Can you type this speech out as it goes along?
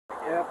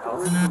have to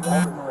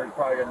ultimately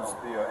probably going to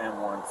be an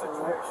M1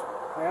 situation.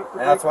 And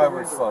that's why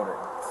we slowed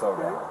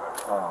down.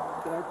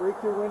 Can I break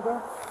your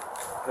window?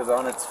 Because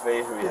on its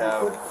face we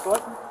have, push the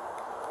button?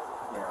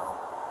 you know.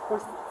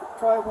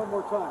 Try it one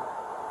more time.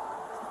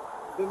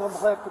 Then I'm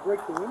going to have to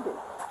break the window.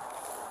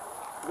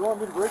 You don't want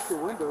me to break your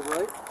window,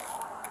 right?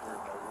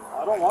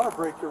 I don't want to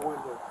break your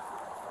window.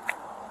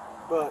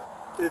 But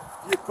if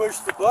you push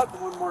the button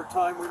one more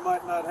time, we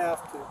might not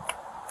have to.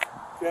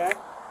 Okay?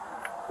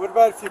 What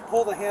about if you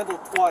pull the handle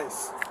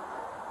twice?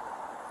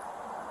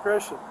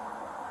 Christian,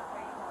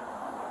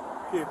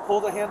 can you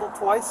pull the handle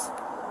twice?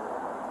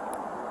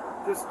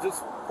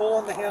 Just pull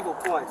on the handle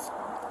twice.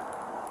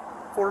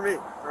 For me,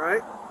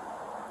 alright?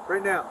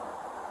 Right now.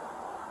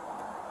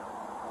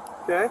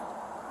 Okay?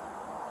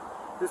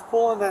 Just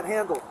pull on that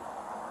handle.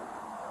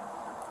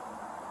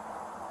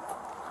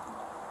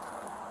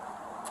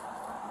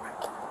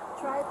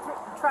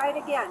 Try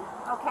it again,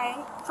 okay?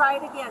 Try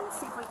it again,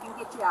 see if we can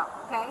get you out,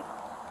 okay?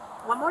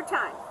 One more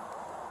time.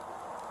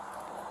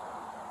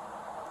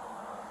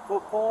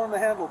 Pull on the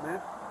handle, man.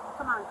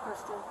 Come on,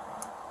 Christian.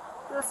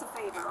 Do us a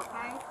favor,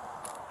 okay?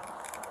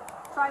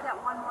 Try that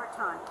one more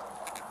time.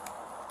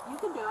 You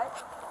can do it.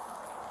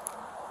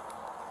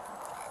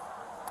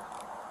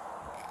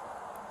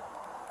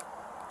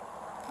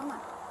 Come on.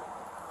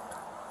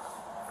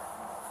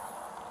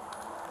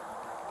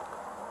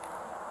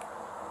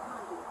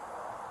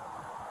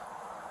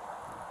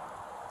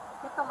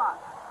 Hit the lock.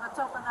 Let's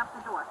open up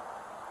the door.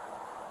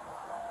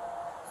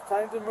 It's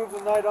time to move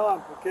the night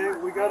on, okay?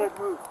 We gotta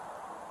move.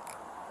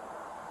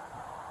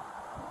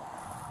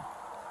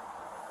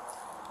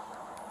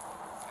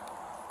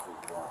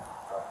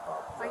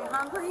 Are you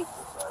hungry?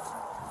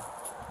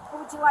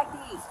 What would you like to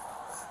eat?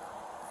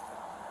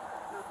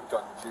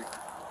 Tongue in cheek.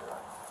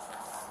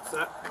 What's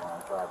that? You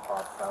want to try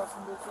Pop's house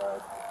on this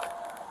side?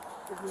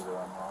 If these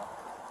are unlocked.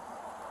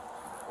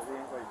 Has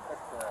anybody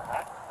checked the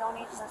hat? Don't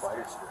eat this.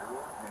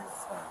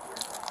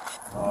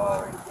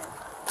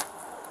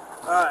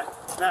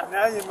 Alright,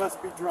 now you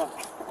must be drunk.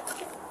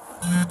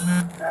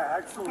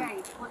 Actually,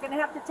 Okay, we're going to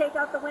have to take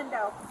out the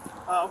window.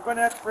 I'm going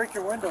to have to break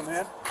your window,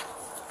 man.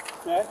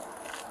 Okay?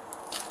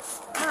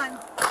 Come on.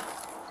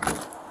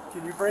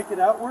 Can you break it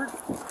outward?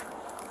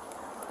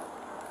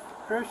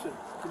 Christian,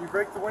 can you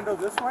break the window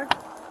this way?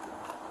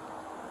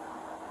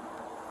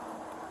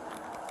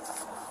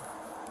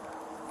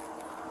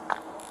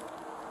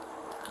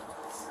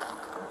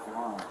 If you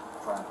want to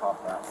try and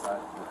pop that side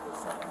with the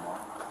second one.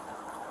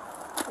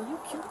 Are you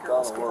cute It's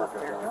girls? all the work,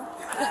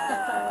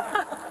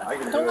 I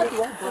can Don't do let it. the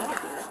old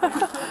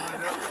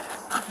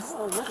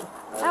girl.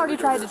 I already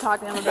tried to talk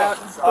to him about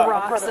the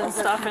rocks and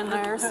stuff in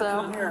there,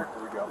 so Here. Here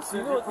we go. See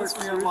what this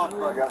was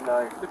originally? I got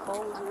knife.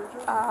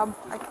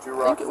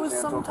 I think it was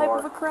some type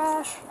of a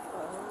crash.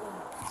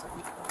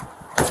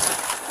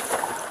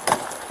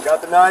 You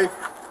got the knife?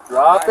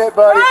 Drop it,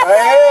 buddy. Drop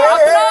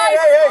it!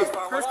 Hey!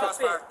 Christian,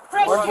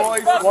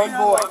 One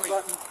boy.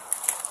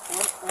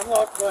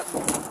 Unlock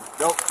button.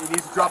 Nope, he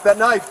needs to drop that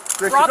knife.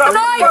 Christian, Drop the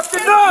knife! Drop the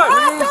knife!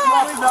 Please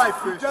drop the knife, He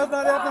Christian. does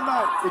not have the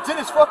knife. It's in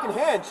his fucking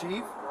hand,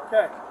 Chief.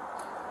 Okay.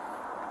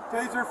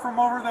 Taser from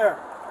over there.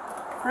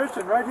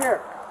 Christian, right here.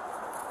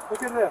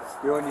 Look at this.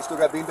 You know, and you still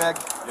got beanbag?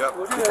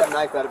 Look at Get this. that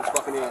knife out of his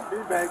fucking hand.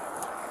 Beanbag.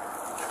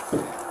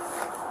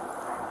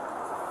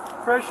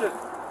 Christian.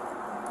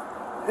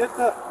 Hit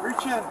the,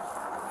 reach in.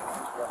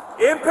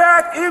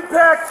 Impact,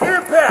 impact,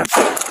 impact!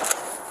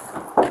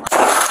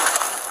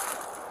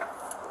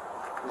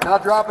 He's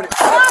not dropping it.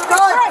 Drop the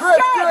knife,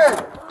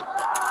 Christian!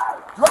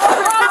 Drop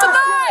the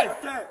knife!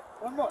 Okay,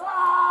 one more.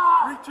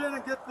 Reach in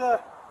and get the...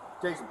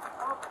 Tase him.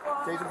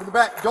 Tase him from the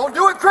back. Don't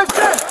do it,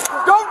 Christian!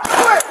 Don't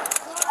do it!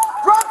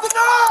 Drop the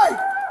knife!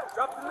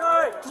 Drop the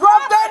knife!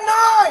 Drop that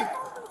knife!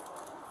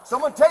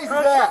 Someone tase his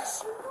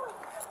ass.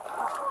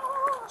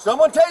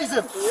 Someone tase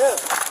him. He is.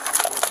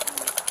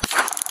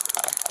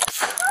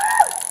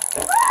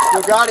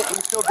 Still got it. He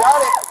still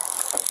got it.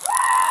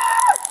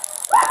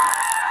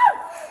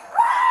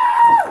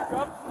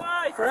 Drop the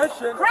knife!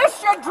 Christian.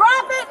 Christian,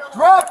 drop it!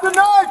 Drop the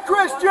knife,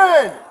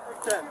 Christian!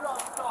 Okay.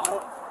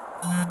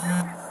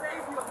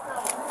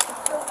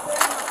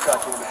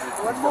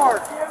 One One more.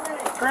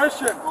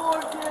 Christian.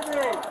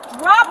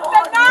 Drop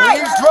the knife!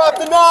 Please drop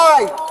the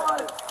knife!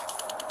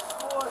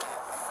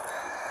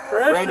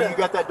 Christian. Randy, you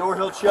got that door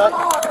held shut?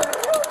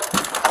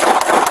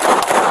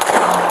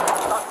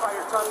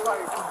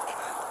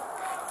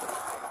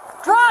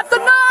 Drop the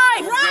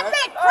knife! Drop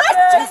it!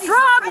 Christian!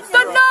 Drop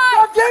the knife!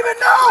 God damn it,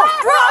 no!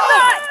 Drop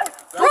it!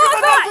 Drop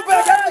it!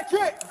 Back out of the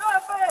kick!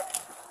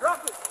 Drop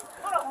it!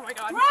 Oh my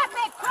god. Drop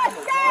it,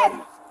 Christian!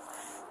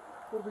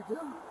 What do we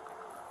do?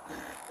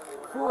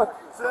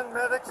 Send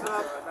medics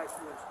up.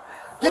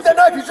 Get that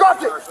knife, you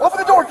dropped it! Open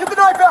the door, get the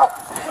knife out!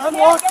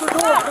 Unlock the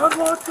door.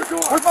 Unlock the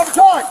door. Where's my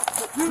baton?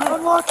 You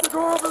unlock the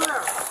door over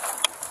there.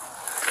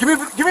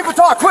 Give me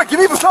baton, quick, give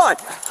me baton!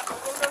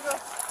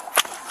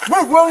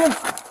 Move, William!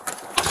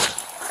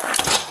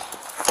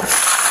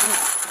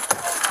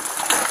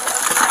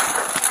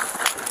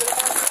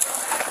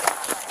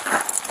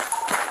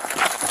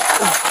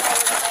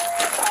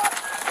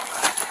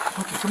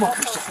 Okay, come on,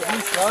 Christian.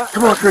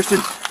 Come on, Christian.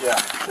 Yeah.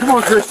 Come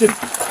on, Christian.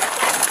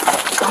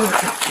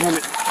 Okay, damn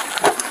it.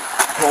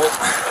 Hold.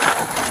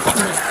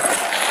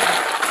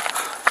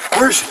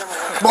 Where's...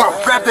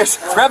 Marlon, grab this.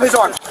 Grab his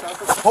arm.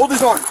 Hold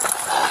his arm.